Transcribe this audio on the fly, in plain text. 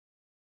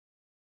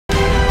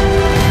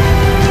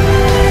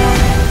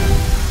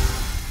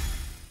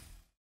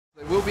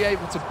be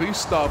able to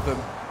boost starve them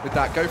with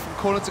that. Go from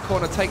corner to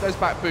corner, take those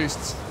back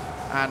boosts,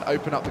 and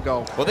open up the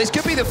goal. Well, this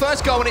could be the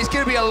first goal, and it's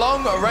going to be a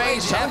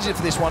long-range challenge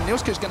for this one.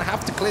 Neilskuk's going to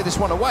have to clear this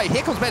one away.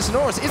 Here comes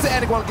Metsanoris. Is there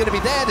anyone going to be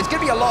there? There's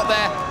going to be a lot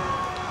there.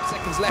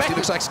 Seconds left. It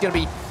looks like it's going to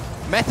be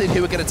Method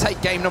who are going to take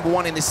game number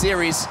 1 in this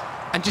series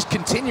and just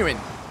continuing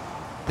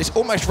this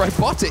almost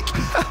robotic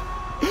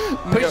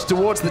push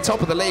towards the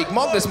top of the league.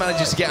 Magnus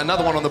manages to get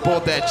another one on the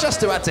board there just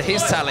to add to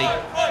his tally.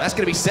 That's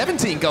going to be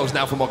 17 goals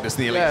now for Magnus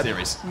in the Elite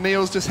Series.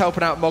 Neil's just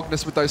helping out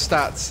Magnus with those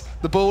stats.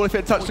 The ball, if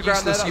it touched the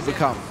ground, there you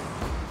become.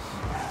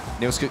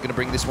 Neilskuk going to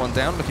bring this one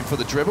down, looking for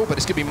the dribble, but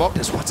it's going to be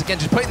Magnus once again,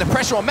 just putting the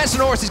pressure on.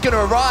 Metsanoris is going to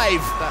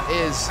arrive. That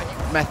is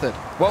Method.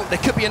 Well, there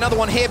could be another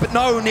one here, but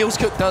no,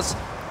 Neilskuk does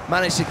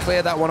manage to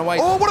clear that one away.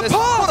 Oh, what a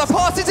pass! What a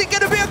pass! Is it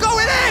going to be a goal?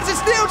 It is! It's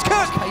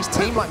Neilskuk! His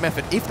team like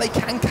Method, if they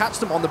can catch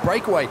them on the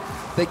breakaway,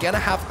 they're going to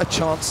have a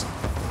chance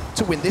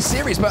to win this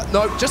series. But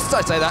no, just as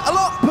I say that, a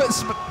lot, but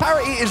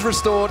parity is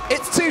restored.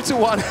 It's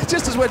 2-1.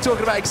 Just as we're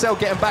talking about Excel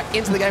getting back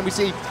into the game, we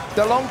see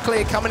the long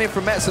clear coming in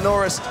from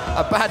Metsanoris.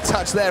 A bad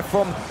touch there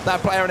from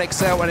that player in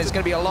Excel, and it's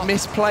going to be a lot.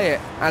 Misplay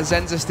it, as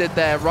Zenzas did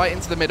there, right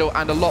into the middle,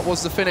 and a lot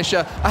was the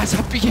finisher. As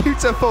a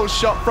beautiful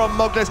shot from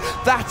Magnus.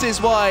 That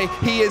is why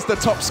he is the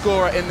top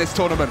scorer in this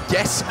tournament.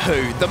 Guess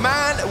who? The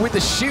man with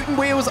the shooting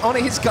wheels on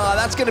his car.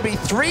 That's going to be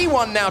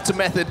 3-1 now to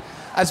Method,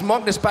 as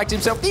Magnus backed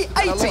himself. The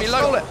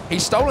 80.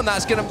 He's stolen that.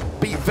 It's going to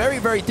be very,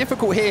 very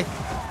difficult here.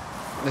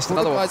 Missed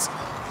another one.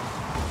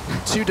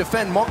 To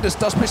defend. Magnus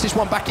does push this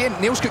one back in.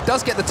 Neilskuk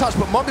does get the touch,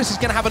 but Magnus is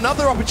going to have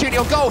another opportunity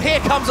on goal. Here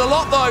comes a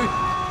lot,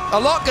 though.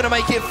 A lot going to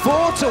make it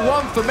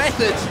 4-1 for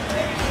Method.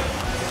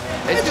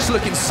 It's just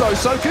looking so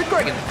good,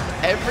 Gregan.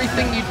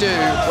 Everything you do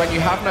when you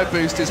have no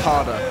boost is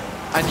harder.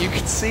 And you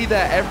can see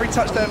there, every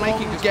touch they're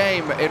making a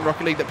game in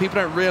Rocket League that people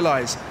don't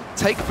realize.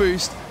 Take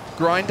boost,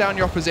 grind down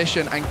your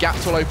opposition, and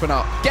gaps will open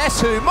up.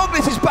 Guess who?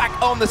 Magnus is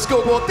back on the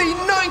scoreboard. The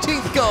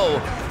 19th goal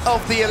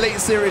of the Elite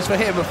Series for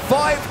him.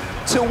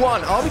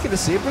 5-1. Are we going to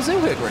see a Brazil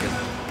here,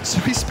 Gregan?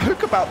 So we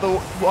spoke about the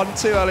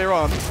 1-2 earlier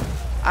on,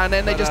 and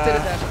then they just did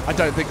it there. I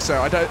don't think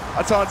so.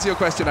 To answer your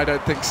question, I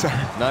don't think so.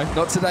 No,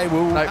 not today.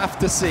 We'll have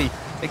to see.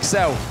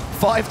 Excel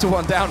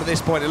 5-1 down at this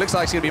point. It looks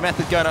like it's going to be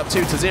Method going up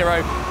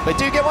 2-0. They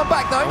do get one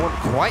back, though.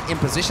 Quite in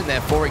position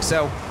there for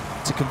Excel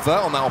to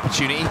convert on that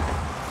opportunity.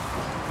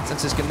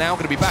 Zenzas now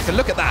going to be back, and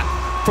look at that.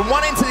 From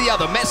one end to the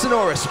other,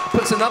 Metsanoris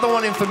puts another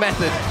one in for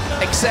Method.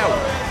 Excel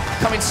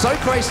coming so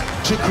close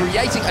to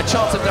creating a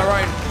chance of their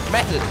own.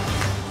 Method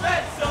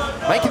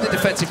making the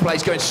defensive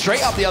plays, going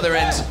straight up the other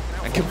end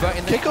and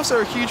converting. Kickoffs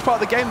are a huge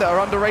part of the game that are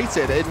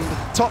underrated. In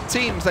top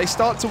teams, they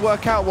start to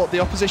work out what the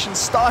opposition's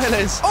style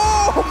is.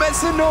 Oh,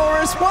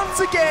 Metsanoris once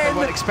again! They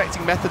weren't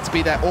expecting Method to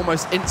be there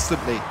almost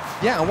instantly.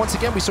 Yeah, and once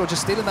again, we saw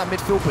just stealing that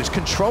midfield push,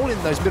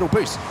 controlling those middle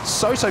boosts.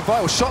 So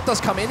vital. Shot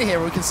does come in here,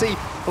 and we can see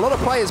a lot of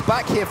players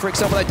back here, for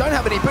example. They don't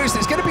have any boost.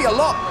 It's going to be a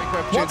lot.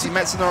 Opportunity.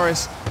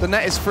 Metsanoris, the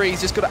net is free.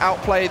 He's just got to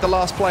outplay the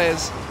last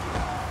players.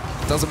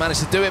 Doesn't manage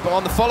to do it, but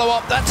on the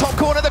follow-up, that top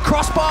corner, the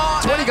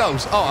crossbar, 20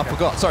 goals. Oh, I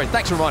forgot. Sorry,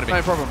 thanks for reminding me.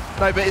 No problem.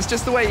 No, but it's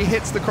just the way he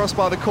hits the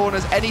crossbar, the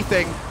corners,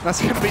 anything.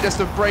 That's going to be just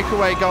a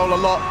breakaway goal. A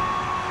lot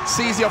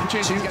sees the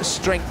opportunity. To get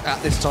strength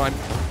at this time.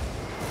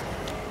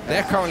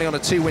 They're currently on a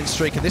 2-win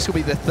streak, and this will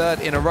be the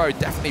 3rd in a row,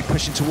 definitely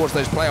pushing towards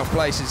those playoff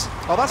places.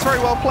 Oh, that's very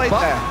well played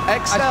there.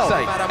 Excel.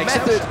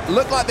 Method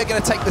look like they're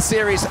going to take the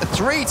series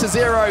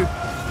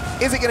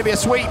 3-0. Is it going to be a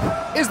sweep?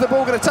 Is the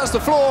ball going to touch the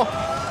floor?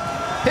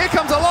 Here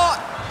comes a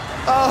lot.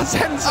 Oh,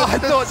 Zenzas. I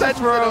thought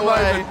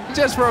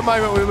just for a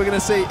moment we were going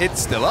to see.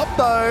 It's still up,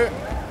 though.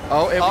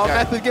 Oh, here we go.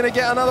 Method going to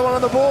get another one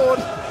on the board.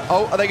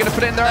 Oh, are they going to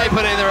put it in their own? They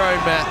put it in their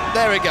own bet.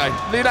 There we go.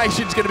 New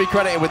Nation's going to be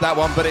credited with that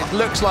one, but it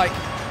looks like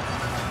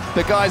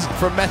the guys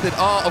from Method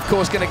are, of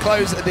course, going to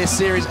close this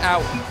series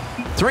out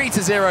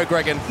 3-0,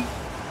 Gregan.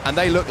 And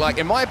they look like,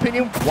 in my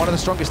opinion, one of the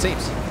strongest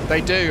teams.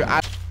 They do. And